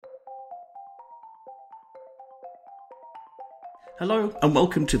Hello and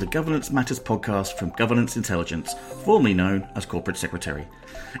welcome to the Governance Matters podcast from Governance Intelligence, formerly known as Corporate Secretary.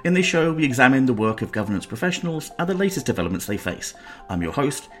 In this show, we examine the work of governance professionals and the latest developments they face. I'm your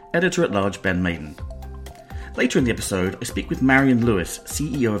host, Editor-at-Large Ben Maiden. Later in the episode, I speak with Marion Lewis,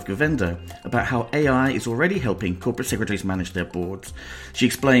 CEO of Govendo, about how AI is already helping corporate secretaries manage their boards. She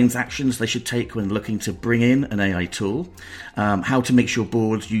explains actions they should take when looking to bring in an AI tool, how to make sure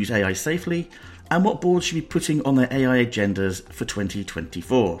boards use AI safely, and what boards should be putting on their AI agendas for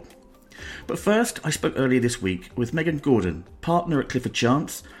 2024. But first, I spoke earlier this week with Megan Gordon, partner at Clifford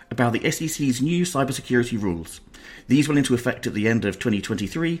Chance, about the SEC's new cybersecurity rules. These went into effect at the end of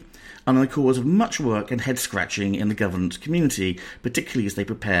 2023 and are the cause of much work and head-scratching in the governance community, particularly as they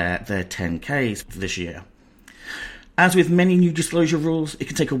prepare their 10Ks for this year. As with many new disclosure rules, it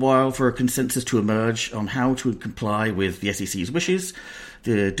can take a while for a consensus to emerge on how to comply with the SEC's wishes.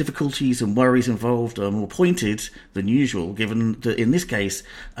 The difficulties and worries involved are more pointed than usual, given that in this case,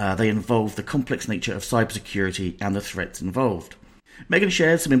 they involve the complex nature of cybersecurity and the threats involved. Megan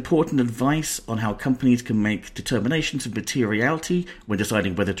shares some important advice on how companies can make determinations of materiality when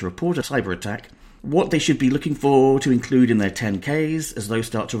deciding whether to report a cyber attack, what they should be looking for to include in their 10Ks as those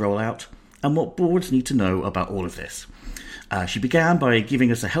start to roll out, and what boards need to know about all of this. She began by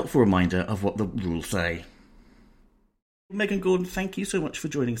giving us a helpful reminder of what the rules say. Megan Gordon, thank you so much for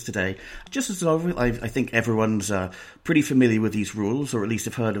joining us today. Just as I think everyone's pretty familiar with these rules, or at least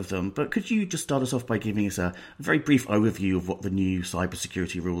have heard of them, but could you just start us off by giving us a very brief overview of what the new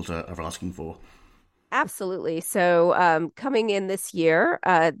cybersecurity rules are asking for? Absolutely. So coming in this year,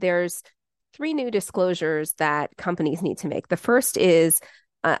 there's three new disclosures that companies need to make. The first is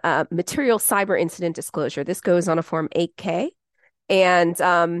a material cyber incident disclosure. This goes on a Form 8K.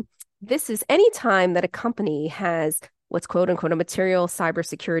 And this is any time that a company has what's quote unquote a material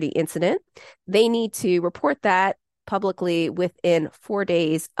cybersecurity incident, they need to report that publicly within 4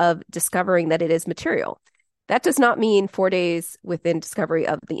 days of discovering that it is material. That does not mean 4 days within discovery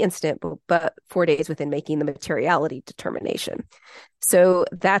of the incident, but 4 days within making the materiality determination. So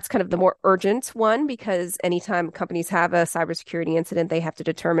that's kind of the more urgent one, because anytime companies have a cybersecurity incident, they have to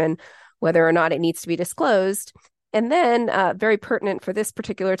determine whether or not it needs to be disclosed. And then very pertinent for this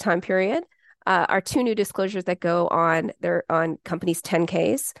particular time period, are two new disclosures that go on. They're on companies'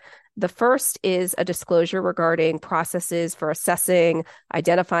 10Ks. The first is a disclosure regarding processes for assessing,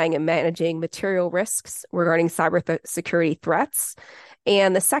 identifying, and managing material risks regarding security threats.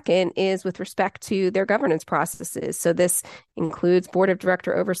 And the second is with respect to their governance processes. So this includes board of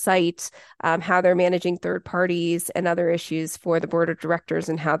director oversight, how they're managing third parties and other issues for the board of directors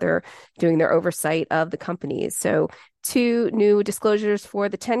and how they're doing their oversight of the companies. So two new disclosures for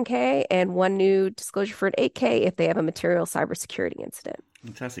the 10K and one new disclosure for an 8K if they have a material cybersecurity incident.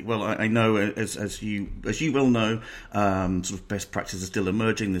 Fantastic. Well, I know, as you well know, sort of best practice is still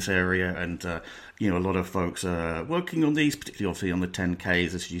emerging in this area, and a lot of folks are working on these, particularly obviously on the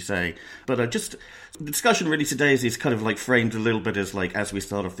 10Ks, as you say. But just the discussion really today is kind of like framed a little bit as like as we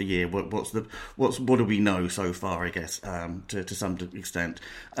start off the year, what do we know so far? I guess to some extent,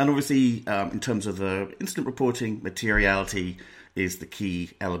 and obviously in terms of the incident reporting, materiality is the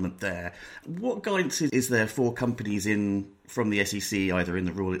key element there. What guidance is there for companies from the SEC, either in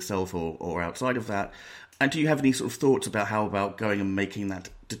the rule itself or outside of that? And do you have any sort of thoughts about how about going and making that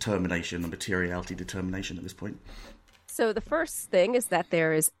determination, the materiality determination at this point? So the first thing is that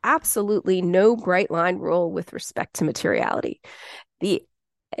there is absolutely no bright line rule with respect to materiality.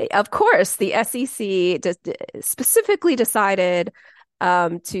 Of course, the SEC specifically decided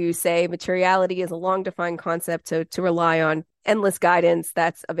to say materiality is a long-defined concept, to rely on endless guidance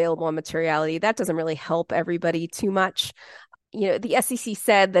that's available on materiality. That doesn't really help everybody too much. The SEC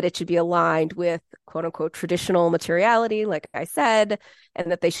said that it should be aligned with quote unquote traditional materiality, like I said,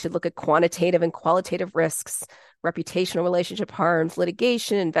 and that they should look at quantitative and qualitative risks, reputational relationship harms,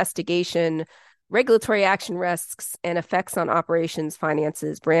 litigation, investigation, regulatory action risks, and effects on operations,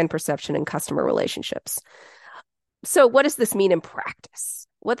 finances, brand perception, and customer relationships. So what does this mean in practice?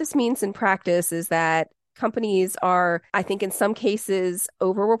 What this means in practice is that companies are, I think in some cases,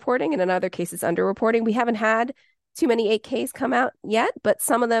 over-reporting and in other cases, under-reporting. We haven't had too many 8Ks come out yet, but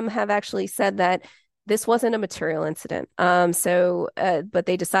some of them have actually said that this wasn't a material incident. But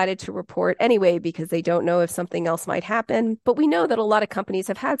they decided to report anyway because they don't know if something else might happen. But we know that a lot of companies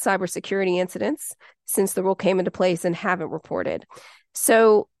have had cybersecurity incidents since the rule came into place and haven't reported.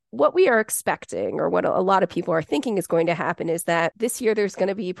 So what we are expecting, or what a lot of people are thinking is going to happen, is that this year there's going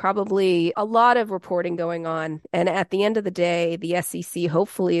to be probably a lot of reporting going on. And at the end of the day, the SEC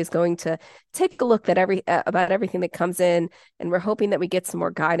hopefully is going to take a look at about everything that comes in. And we're hoping that we get some more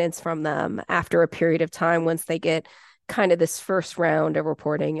guidance from them after a period of time once they get kind of this first round of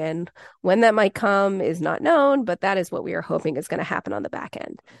reporting. And when that might come is not known, but that is what we are hoping is going to happen on the back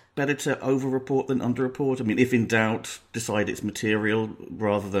end. Better to over-report than under-report? I mean, if in doubt, decide it's material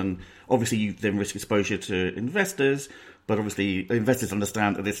rather than... Obviously, you then risk exposure to investors, but obviously investors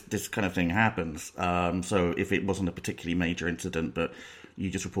understand that this kind of thing happens. So if it wasn't a particularly major incident, but you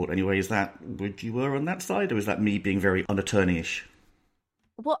just report anyway, would you err on that side, or is that me being very unattorney-ish?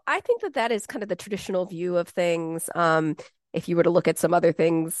 Well, I think that is kind of the traditional view of things. If you were to look at some other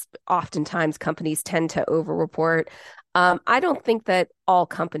things, oftentimes companies tend to over-report. I don't think that all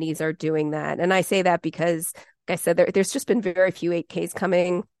companies are doing that. And I say that because, like I said, there's just been very few 8Ks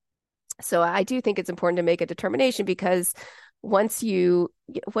coming. So I do think it's important to make a determination, because once you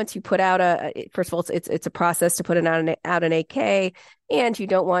put out first of all, it's a process to put out an 8K, and you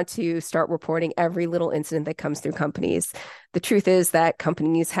don't want to start reporting every little incident that comes through companies. The truth is that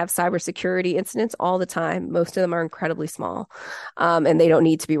companies have cybersecurity incidents all the time. Most of them are incredibly small, and they don't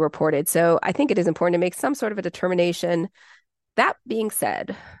need to be reported. So I think it is important to make some sort of a determination. That being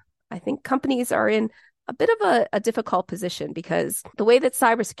said, I think companies are in a bit of a difficult position, because the way that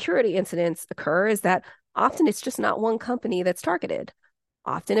cybersecurity incidents occur is that often it's just not one company that's targeted.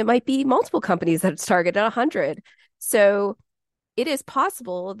 Often it might be multiple companies that's targeted, 100. So it is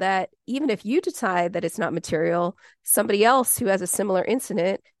possible that even if you decide that it's not material, somebody else who has a similar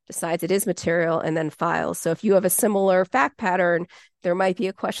incident decides it is material and then files. So if you have a similar fact pattern, there might be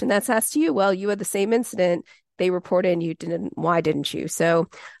a question that's asked to you. Well, you had the same incident. They reported and you didn't. Why didn't you? So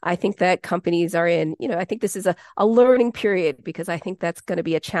I think that companies are I think this is a learning period, because I think that's going to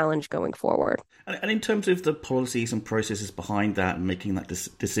be a challenge going forward. And in terms of the policies and processes behind that and making that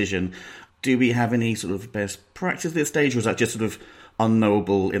decision, do we have any sort of best practice at this stage, or is that just sort of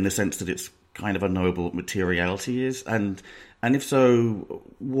unknowable in the sense that it's kind of unknowable what materiality is? And if so,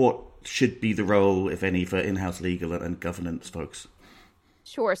 what should be the role, if any, for in-house legal and governance folks?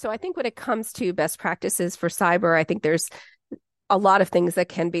 Sure. So I think when it comes to best practices for cyber, I think there's a lot of things that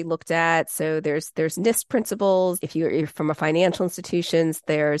can be looked at. So there's NIST principles. If you're from a financial institutions,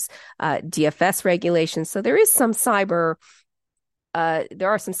 there's DFS regulations. So there is some cyber. There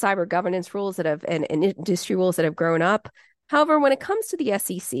are some cyber governance rules that have and industry rules that have grown up. However, when it comes to the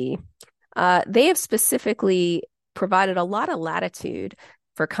SEC, they have specifically provided a lot of latitude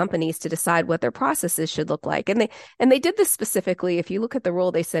for companies to decide what their processes should look like. And they did this specifically. If you look at the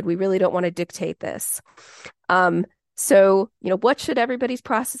rule, they said, we really don't want to dictate this. So, what should everybody's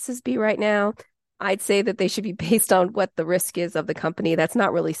processes be right now? I'd say that they should be based on what the risk is of the company. That's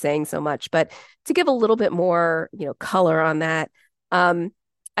not really saying so much, but to give a little bit more, color on that,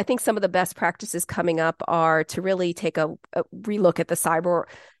 I think some of the best practices coming up are to really take a relook at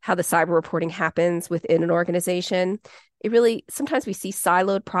how the cyber reporting happens within an organization. Sometimes we see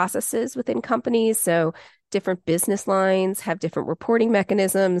siloed processes within companies. So different business lines have different reporting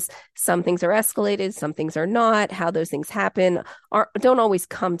mechanisms. Some things are escalated, some things are not. How those things happen don't always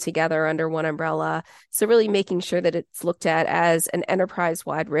come together under one umbrella. So really making sure that it's looked at as an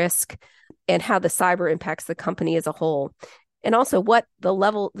enterprise-wide risk and how the cyber impacts the company as a whole. And also what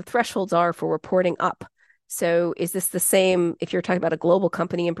the thresholds are for reporting up. So is this the same, if you're talking about a global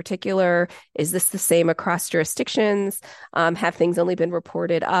company in particular, is this the same across jurisdictions? Have things only been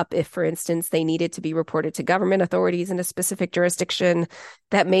reported up if, for instance, they needed to be reported to government authorities in a specific jurisdiction?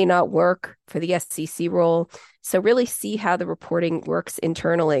 That may not work for the SEC role. So really see how the reporting works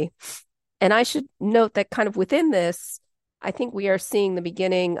internally. And I should note that kind of within this, I think we are seeing the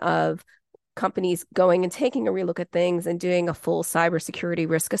beginning of companies going and taking a relook at things and doing a full cybersecurity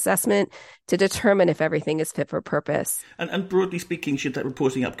risk assessment to determine if everything is fit for purpose. And broadly speaking, should that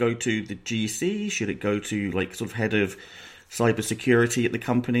reporting up go to the GC? Should it go to sort of head of cybersecurity at the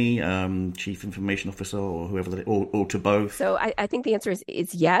company, chief information officer, or whoever, or to both? So I think the answer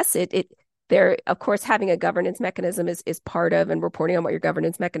is yes. There, of course, having a governance mechanism is part of, and reporting on what your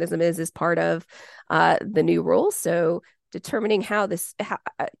governance mechanism is part of the new rules. So determining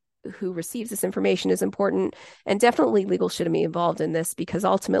who receives this information is important, and definitely legal should be involved in this, because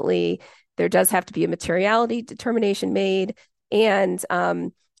ultimately there does have to be a materiality determination made, and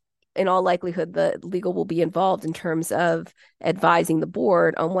in all likelihood the legal will be involved in terms of advising the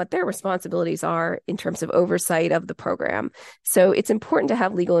board on what their responsibilities are in terms of oversight of the program. So it's important to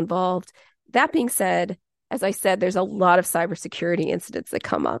have legal involved. That being said, as I said, there's a lot of cybersecurity incidents that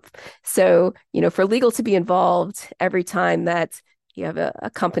come up. So, for legal to be involved every time that you have a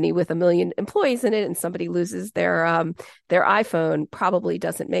company with 1 million employees in it and somebody loses their iPhone, probably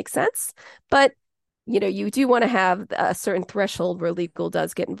doesn't make sense. But, you do want to have a certain threshold where legal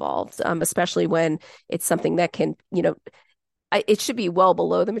does get involved, especially when it's something that can, it should be well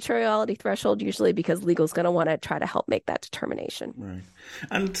below the materiality threshold usually because legal's going to want to try to help make that determination. Right.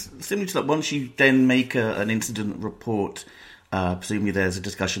 And similar to that, once you then make an incident report, presumably there's a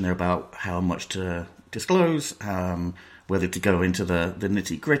discussion there about how much to disclose, whether to go into the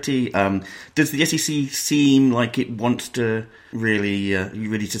nitty-gritty. Does the SEC seem like it wants to really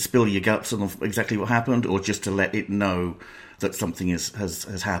to spill your guts on exactly what happened, or just to let it know that something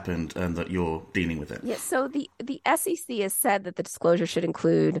has happened and that you're dealing with it? Yes, so the SEC has said that the disclosure should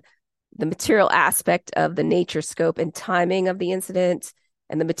include the material aspect of the nature, scope, and timing of the incident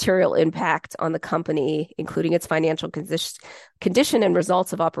and the material impact on the company, including its financial condition and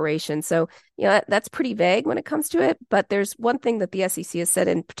results of operation. So, that's pretty vague when it comes to it. But there's one thing that the SEC has said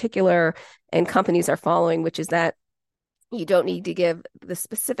in particular, and companies are following, which is that you don't need to give the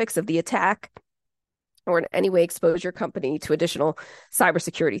specifics of the attack or in any way expose your company to additional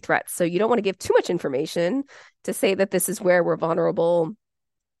cybersecurity threats. So you don't want to give too much information to say that this is where we're vulnerable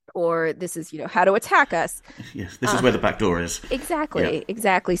or this is, how to attack us. Yes, this is where the back door is.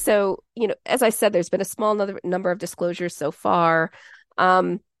 Exactly. So, as I said, there's been a small number of disclosures so far.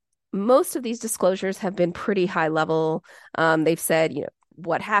 Most of these disclosures have been pretty high level. They've said,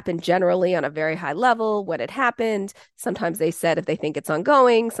 what happened generally on a very high level, when it happened. Sometimes they said if they think it's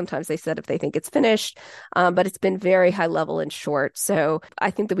ongoing. Sometimes they said if they think it's finished. But it's been very high level and short. So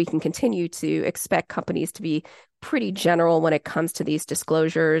I think that we can continue to expect companies to be pretty general when it comes to these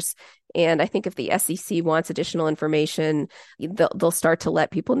disclosures. And I think if the SEC wants additional information, they'll start to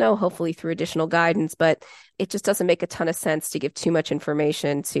let people know, hopefully through additional guidance. But it just doesn't make a ton of sense to give too much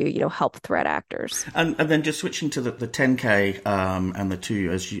information to, help threat actors. And then just switching to the 10K and the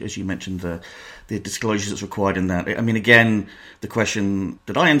two, as you mentioned, the disclosures that's required in that. I mean, again, the question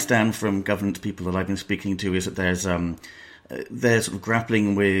that I understand from governance people that I've been speaking to is that there's sort of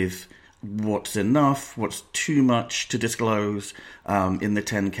grappling with what's enough, what's too much to disclose in the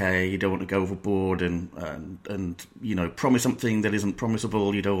 10K. You don't want to go overboard and promise something that isn't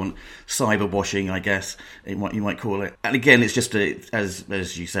promisable. You don't want cyber washing, I guess you might call it. And again, it's just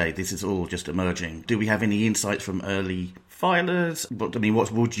as you say, this is all just emerging. Do we have any insights from early filers?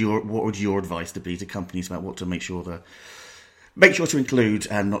 What would your advice to be to companies about what to make sure to include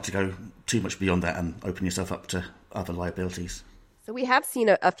and not to go too much beyond that and open yourself up to other liabilities? So we have seen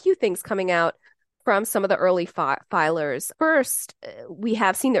a few things coming out from some of the early filers. First, we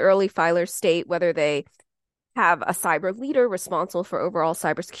have seen the early filers state whether they have a cyber leader responsible for overall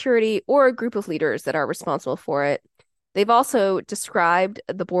cybersecurity or a group of leaders that are responsible for it. They've also described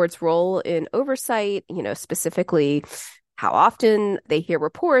the board's role in oversight, specifically how often they hear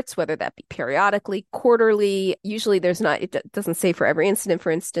reports, whether that be periodically, quarterly. Usually it doesn't say for every incident,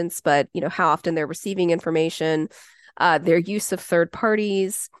 for instance, but, how often they're receiving information. Their use of third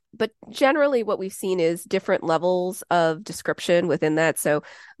parties. But generally what we've seen is different levels of description within that. So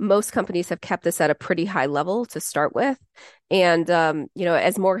most companies have kept this at a pretty high level to start with. And,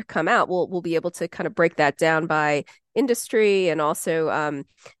 as more come out, we'll be able to kind of break that down by industry and also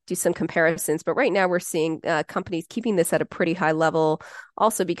do some comparisons. But right now we're seeing companies keeping this at a pretty high level,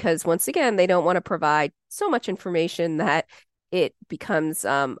 also because, once again, they don't want to provide so much information that it becomes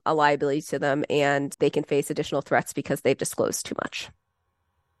a liability to them and they can face additional threats because they've disclosed too much.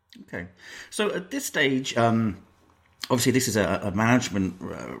 Okay. So at this stage, obviously this is a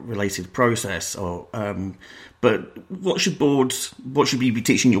management-related process, but what should you be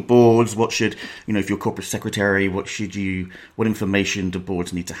teaching your boards? What should, if you're corporate secretary, what information do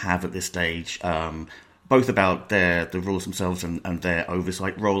boards need to have at this stage? Both about the rules themselves and their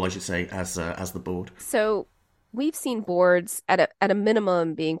oversight role, I should say, as the board. So we've seen boards at a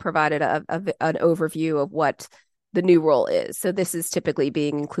minimum being provided an overview of what the new role is. So this is typically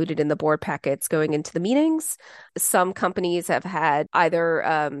being included in the board packets going into the meetings. Some companies have had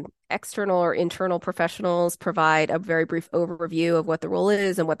either external or internal professionals provide a very brief overview of what the role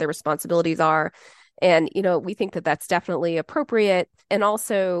is and what their responsibilities are. And, we think that that's definitely appropriate. And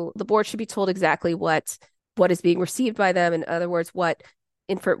also the board should be told exactly what is being received by them. In other words, what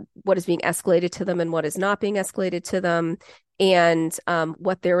is being escalated to them and what is not being escalated to them, and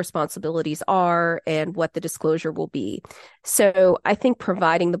what their responsibilities are and what the disclosure will be. So I think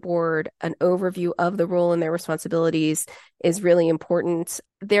providing the board an overview of the role and their responsibilities is really important.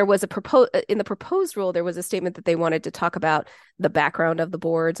 There was in the proposed rule, there was a statement that they wanted to talk about the background of the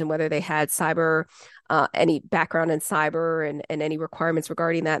boards and whether they had any background in cyber and any requirements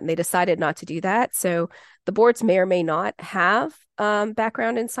regarding that. And they decided not to do that. So the boards may or may not have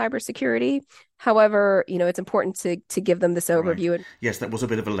background in cybersecurity. However, it's important to give them this overview. Right. Yes, that was a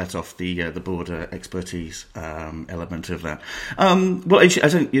bit of a let off the board expertise element of that. Well,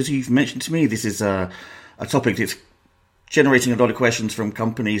 as you've mentioned to me, this is a topic that's generating a lot of questions from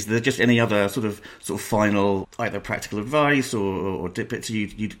companies. Is there just any other sort of final, either practical advice or tidbits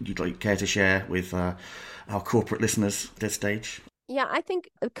you'd like care to share with our corporate listeners at this stage? Yeah, I think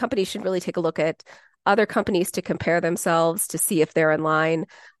companies should really take a look at other companies to compare themselves to see if they're in line.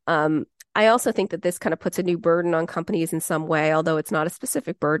 I also think that this kind of puts a new burden on companies in some way, although it's not a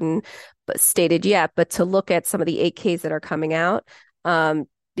specific burden but stated yet, but to look at some of the 8Ks that are coming out,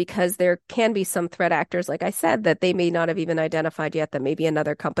 because there can be some threat actors, like I said, that they may not have even identified yet that maybe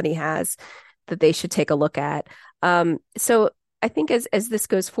another company has that they should take a look at. So I think as this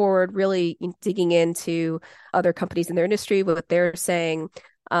goes forward, really digging into other companies in their industry, what they're saying,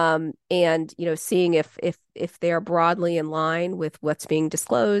 and seeing if they are broadly in line with what's being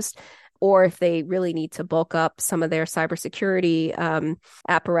disclosed, or if they really need to bulk up some of their cybersecurity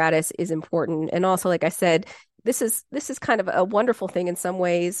apparatus is important. And also, like I said, this is kind of a wonderful thing in some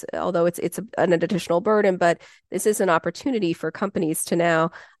ways, although it's an additional burden, but this is an opportunity for companies to now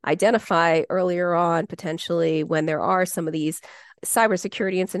identify earlier on, potentially, when there are some of these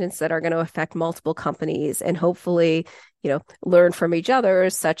cybersecurity incidents that are going to affect multiple companies, and hopefully, learn from each other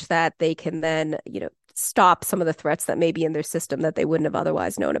such that they can then, stop some of the threats that may be in their system that they wouldn't have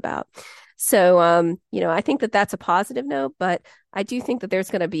otherwise known about. So, I think that that's a positive note, but I do think that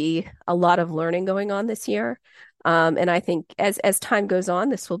there's going to be a lot of learning going on this year. And I think as time goes on,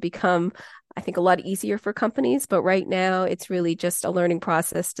 this will become, I think, a lot easier for companies. But right now, it's really just a learning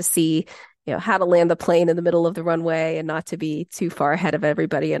process to see, how to land the plane in the middle of the runway and not to be too far ahead of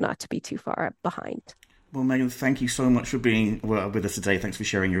everybody and not to be too far behind. Well, Megan, thank you so much for being with us today. Thanks for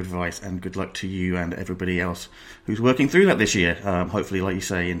sharing your advice, and good luck to you and everybody else who's working through that this year. Hopefully, like you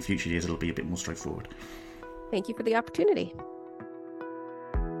say, in future years, it'll be a bit more straightforward. Thank you for the opportunity.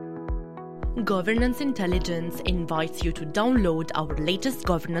 Governance Intelligence invites you to download our latest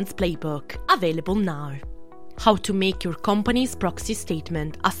governance playbook, available now. How to make your company's proxy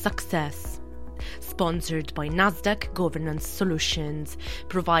statement a success. Sponsored by Nasdaq Governance Solutions,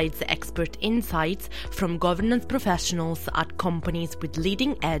 provides expert insights from governance professionals at companies with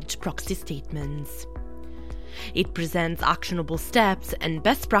leading-edge proxy statements. It presents actionable steps and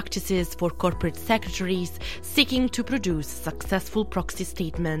best practices for corporate secretaries seeking to produce successful proxy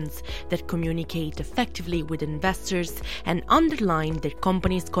statements that communicate effectively with investors and underline their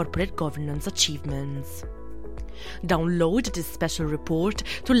company's corporate governance achievements. Download this special report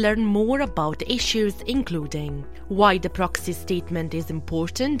to learn more about issues including why the proxy statement is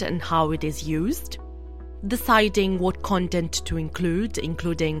important and how it is used, deciding what content to include,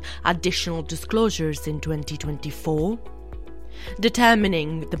 including additional disclosures in 2024,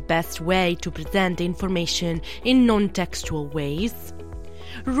 determining the best way to present information in non-textual ways,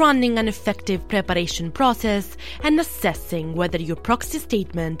 running an effective preparation process, and assessing whether your proxy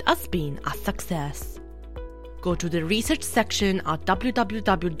statement has been a success. Go to the research section at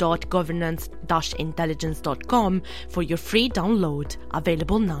www.governance-intelligence.com for your free download,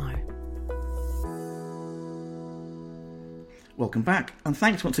 available now. Welcome back, and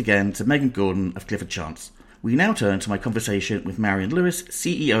thanks once again to Megan Gordon of Clifford Chance. We now turn to my conversation with Marion Lewis,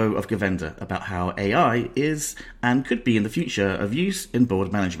 CEO of Govenda, about how AI is and could be in the future of use in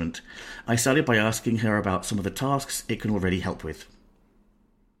board management. I started by asking her about some of the tasks it can already help with.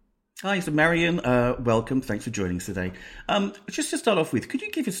 Hi, so Marion, welcome. Thanks for joining us today. Just to start off with, could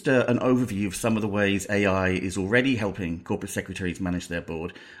you give us an overview of some of the ways AI is already helping corporate secretaries manage their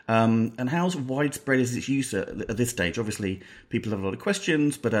board? And how widespread is its use at this stage? Obviously, people have a lot of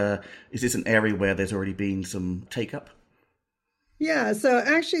questions, but is this an area where there's already been some take-up? Yeah, so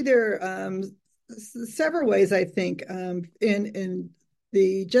actually there are several ways, I think, in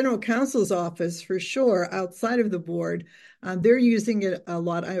the general counsel's office, for sure, outside of the board. They're using it a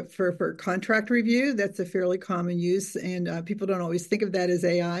lot for contract review. That's a fairly common use, and people don't always think of that as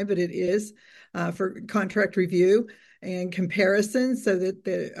AI, but it is for contract review and comparison, so that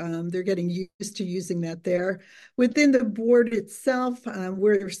they're getting used to using that there. Within the board itself,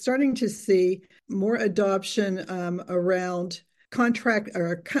 we're starting to see more adoption around contract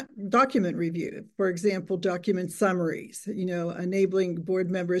or document review, for example, document summaries, enabling board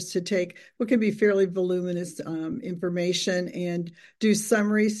members to take what can be fairly voluminous information and do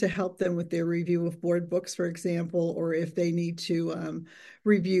summaries to help them with their review of board books, for example, or if they need to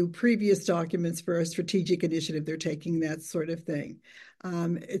review previous documents for a strategic initiative they're taking, that sort of thing.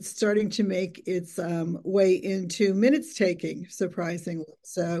 It's starting to make its way into minutes taking, surprisingly.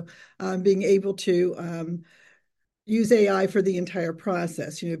 So being able to use AI for the entire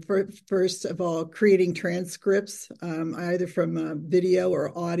process. First of all, creating transcripts, either from video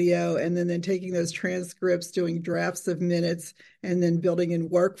or audio, and then taking those transcripts, doing drafts of minutes, and then building in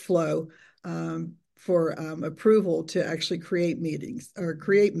workflow for approval to actually create meetings or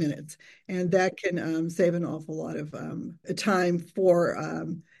create minutes, and that can save an awful lot of time for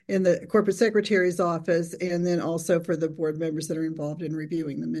in the corporate secretary's office, and then also for the board members that are involved in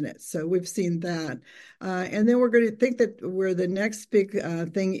reviewing the minutes. So we've seen that. And then we're going to think that where the next big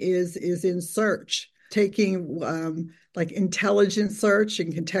thing is in search, taking like intelligent search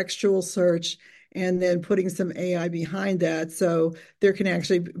and contextual search, and then putting some AI behind that. So there can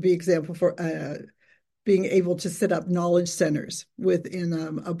actually be example for being able to set up knowledge centers within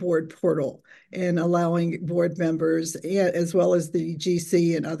a board portal and allowing board members, as well as the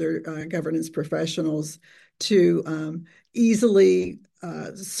GC and other governance professionals, to easily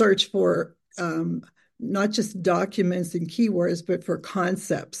search for not just documents and keywords, but for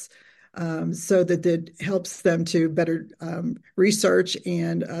concepts, so that it helps them to better research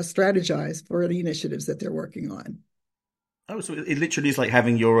and strategize for the initiatives that they're working on. Oh, so it literally is like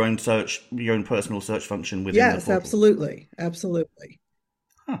having your own personal search function within the portal. Yes, absolutely.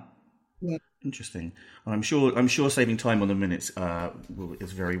 Huh. Yeah. Interesting. I'm sure saving time on the minutes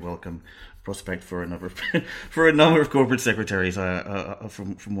is very welcome prospect for a number of corporate secretaries,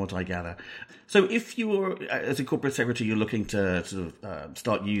 from what I gather. So, if you were as a corporate secretary, you're looking to sort of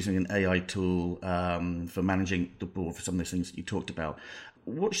start using an AI tool for managing the board for some of those things that you talked about.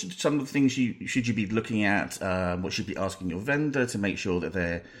 What should some of the things should you be looking at? What should you be asking your vendor to make sure that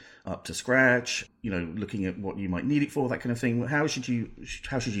they're up to scratch? Looking at what you might need it for, that kind of thing. How should you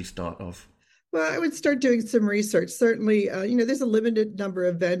start off? Well, I would start doing some research. Certainly, there's a limited number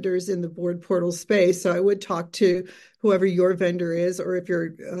of vendors in the board portal space, so I would talk to whoever your vendor is, or if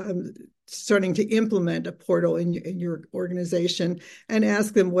you're starting to implement a portal in your organization, and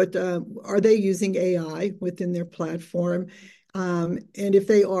ask them what are they using AI within their platform. And if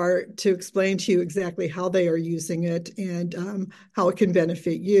they are, to explain to you exactly how they are using it and how it can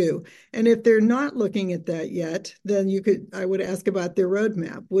benefit you. And if they're not looking at that yet, then I would ask about their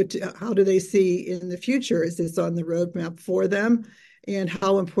roadmap. How do they see in the future? Is this on the roadmap for them? And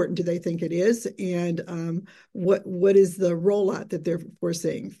how important do they think it is? And what is the rollout that they're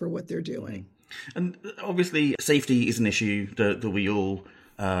foreseeing for what they're doing? And obviously, safety is an issue that we all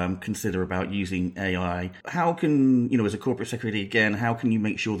consider about using AI. How can, as a corporate secretary, again, how can you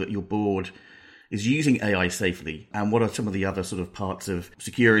make sure that your board is using AI safely? And what are some of the other sort of parts of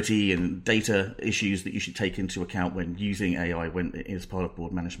security and data issues that you should take into account when using AI as part of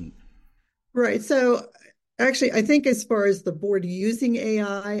board management? Right. So actually, I think as far as the board using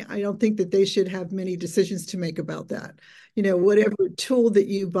AI, I don't think that they should have many decisions to make about that. Whatever tool that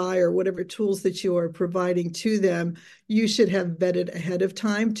you buy or whatever tools that you are providing to them, you should have vetted ahead of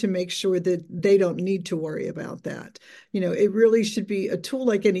time to make sure that they don't need to worry about that. It really should be a tool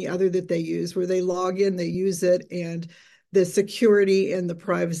like any other that they use, where they log in, they use it, and the security and the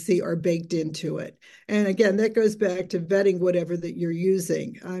privacy are baked into it. And again, that goes back to vetting whatever that you're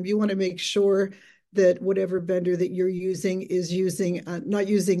using. You want to make sure that whatever vendor that you're using is not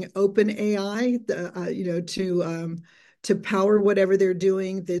using open AI, to power whatever they're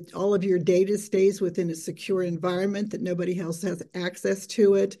doing, that all of your data stays within a secure environment, that nobody else has access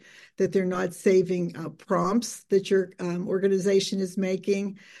to it, that they're not saving prompts that your organization is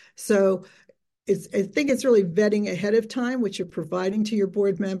making. So I think it's really vetting ahead of time, what you're providing to your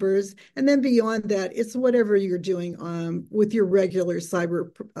board members. And then beyond that, it's whatever you're doing with your regular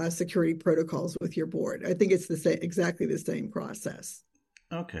cyber security protocols with your board. I think it's exactly the same process.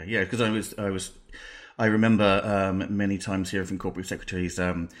 Okay, yeah, because I remember many times hearing from corporate secretaries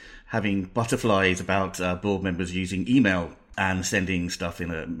having butterflies about board members using email and sending stuff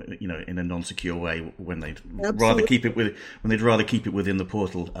in a non-secure way when they'd rather keep it within the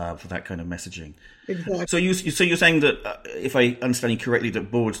portal for that kind of messaging. Exactly. So you're saying that if I understand you correctly,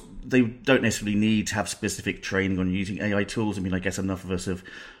 that boards, they don't necessarily need to have specific training on using AI tools. I mean, I guess enough of us have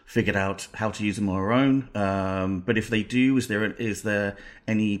figured out how to use them on our own. But if they do, is there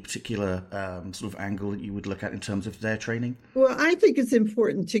any particular sort of angle that you would look at in terms of their training? Well, I think it's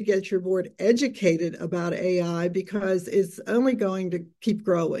important to get your board educated about AI, because it's only going to keep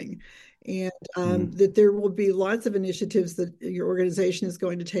growing. And that there will be lots of initiatives that your organization is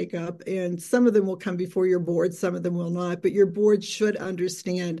going to take up, and some of them will come before your board, some of them will not, but your board should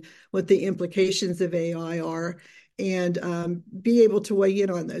understand what the implications of AI are and be able to weigh in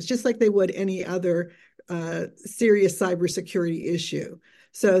on those, just like they would any other serious cybersecurity issue.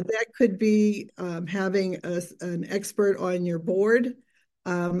 So that could be having an expert on your board,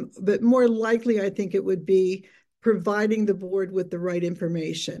 but more likely, I think it would be providing the board with the right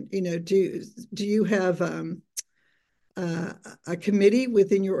information. Do you have a committee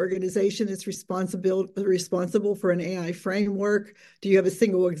within your organization that's responsible for an AI framework? Do you have a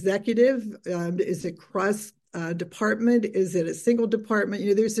single executive? Is it cross department? Is it a single department?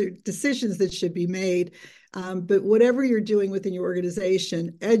 There's decisions that should be made. But whatever you're doing within your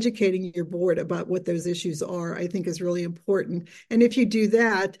organization, educating your board about what those issues are, I think is really important. And if you do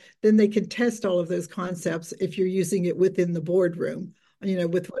that, then they can test all of those concepts if you're using it within the boardroom,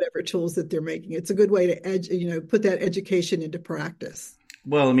 with whatever tools that they're making. It's a good way to put that education into practice.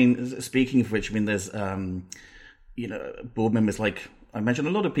 Well, I mean, speaking of which, I mean, there's, board members like, I imagine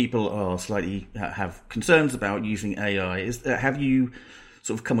a lot of people are slightly have concerns about using AI. Have you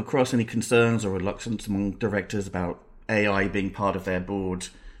sort of come across any concerns or reluctance among directors about AI being part of their board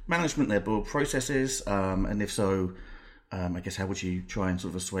management, their board processes? And if so, I guess how would you try and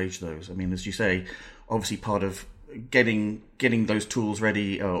sort of assuage those? I mean, as you say, obviously part of getting those tools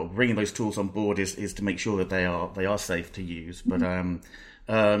ready or bringing those tools on board is to make sure that they are safe to use. But I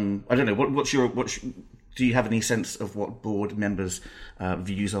don't know. Do you have any sense of what board members'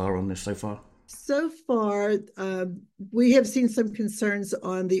 views are on this so far? So far, we have seen some concerns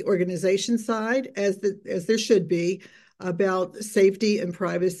on the organization side, as there should be, about safety and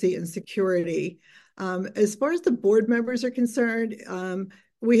privacy and security. As far as the board members are concerned,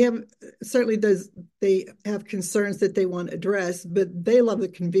 we have certainly they have concerns that they want to address, but they love the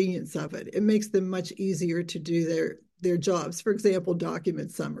convenience of it. It makes them much easier to do their jobs. For example,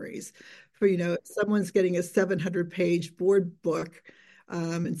 document summaries. For someone's getting a 700-page board book.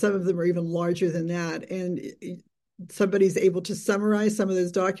 And some of them are even larger than that. And somebody's able to summarize some of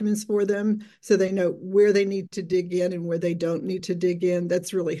those documents for them so they know where they need to dig in and where they don't need to dig in.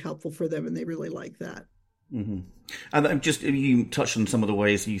 That's really helpful for them, and they really like that. Mm-hmm. And you touched on some of the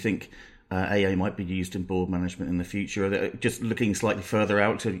ways you think AI might be used in board management in the future. Just looking slightly further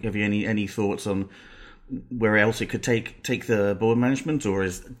out, have you any thoughts on where else it could take the board management, or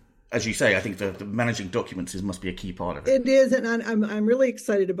is, as you say, I think the managing documents must be a key part of it. It is, and I'm really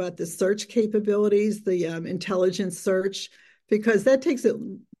excited about the search capabilities, the intelligence search, because that takes it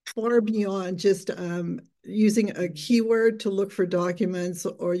far beyond just using a keyword to look for documents,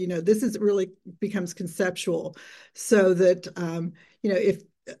 or this is really becomes conceptual, so that if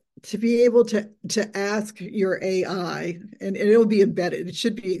to be able to ask your AI, and it'll be embedded, it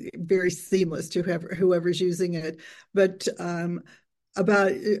should be very seamless to whoever's using it, but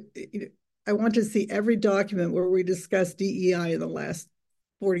about, I want to see every document where we discuss DEI in the last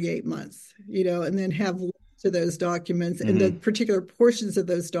 48 months, and then have links to those documents and the particular portions of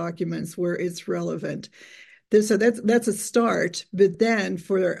those documents where it's relevant. So that's a start. But then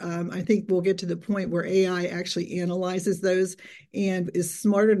I think we'll get to the point where AI actually analyzes those and is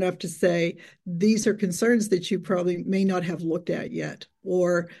smart enough to say, these are concerns that you probably may not have looked at yet,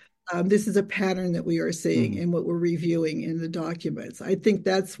 or this is a pattern that we are seeing in what we're reviewing in the documents. I think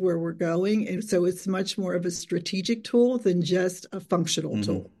that's where we're going. And so it's much more of a strategic tool than just a functional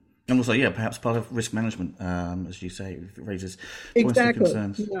tool. And also, perhaps part of risk management, as you say, if it raises points of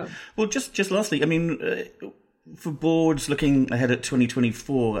concerns. Yeah. Well, just lastly, I mean, for boards looking ahead at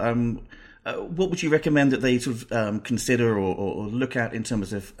 2024, what would you recommend that they sort of consider or look at in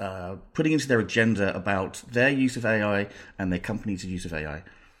terms of putting into their agenda about their use of AI and their company's use of AI?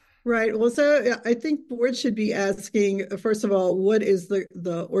 Right. Well, so I think boards should be asking, first of all, what is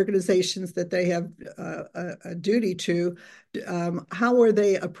the organizations that they have a duty to? How are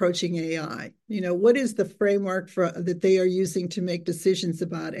they approaching AI? What is the framework that they are using to make decisions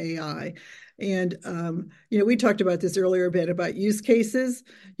about AI? And, we talked about this earlier a bit about use cases.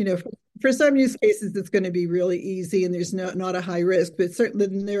 For some use cases, it's going to be really easy and there's not a high risk, but certainly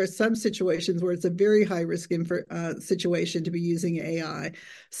there are some situations where it's a very high risk situation to be using AI.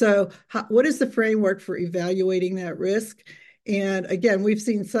 So what is the framework for evaluating that risk? And again, we've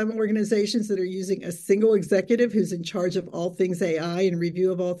seen some organizations that are using a single executive who's in charge of all things AI and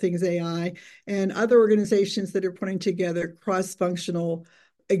review of all things AI, and other organizations that are putting together cross-functional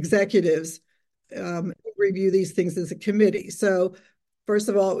executives review these things as a committee. So first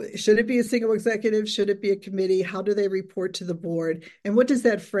of all, should it be a single executive? Should it be a committee? How do they report to the board? And what does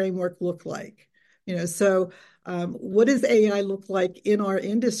that framework look like? What does AI look like in our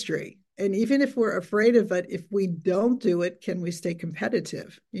industry? And even if we're afraid of it, if we don't do it, can we stay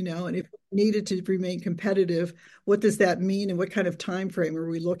competitive? And if we needed to remain competitive, what does that mean? And what kind of time frame are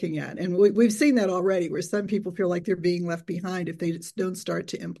we looking at? And we've seen that already, where some people feel like they're being left behind if they just don't start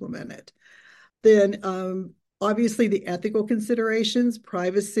to implement it. Then obviously the ethical considerations,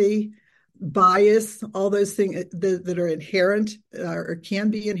 privacy, bias, all those things that are inherent or can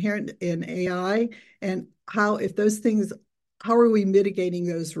be inherent in AI, and how are we mitigating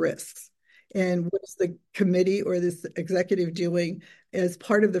those risks? And what is the committee or this executive doing as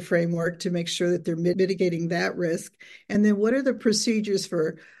part of the framework to make sure that they're mitigating that risk? And then what are the procedures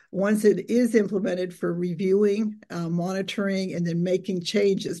for once it is implemented for reviewing, monitoring, and then making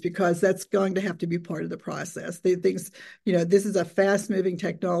changes, because that's going to have to be part of the process. This is a fast-moving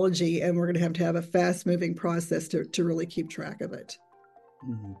technology, and we're going to have a fast-moving process to really keep track of it.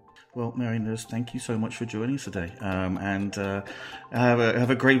 Mm-hmm. Well, Mary Nurse, thank you so much for joining us today. And have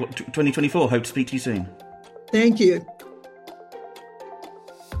a great 2024. Hope to speak to you soon. Thank you.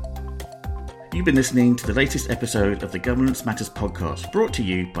 You've been listening to the latest episode of the Governance Matters podcast, brought to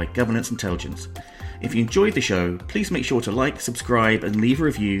you by Governance Intelligence. If you enjoyed the show, please make sure to like, subscribe, and leave a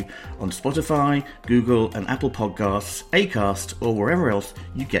review on Spotify, Google, and Apple Podcasts, Acast, or wherever else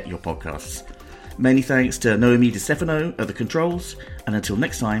you get your podcasts. Many thanks to Noemi DiStefano at the controls, and until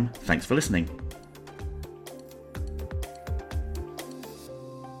next time, thanks for listening.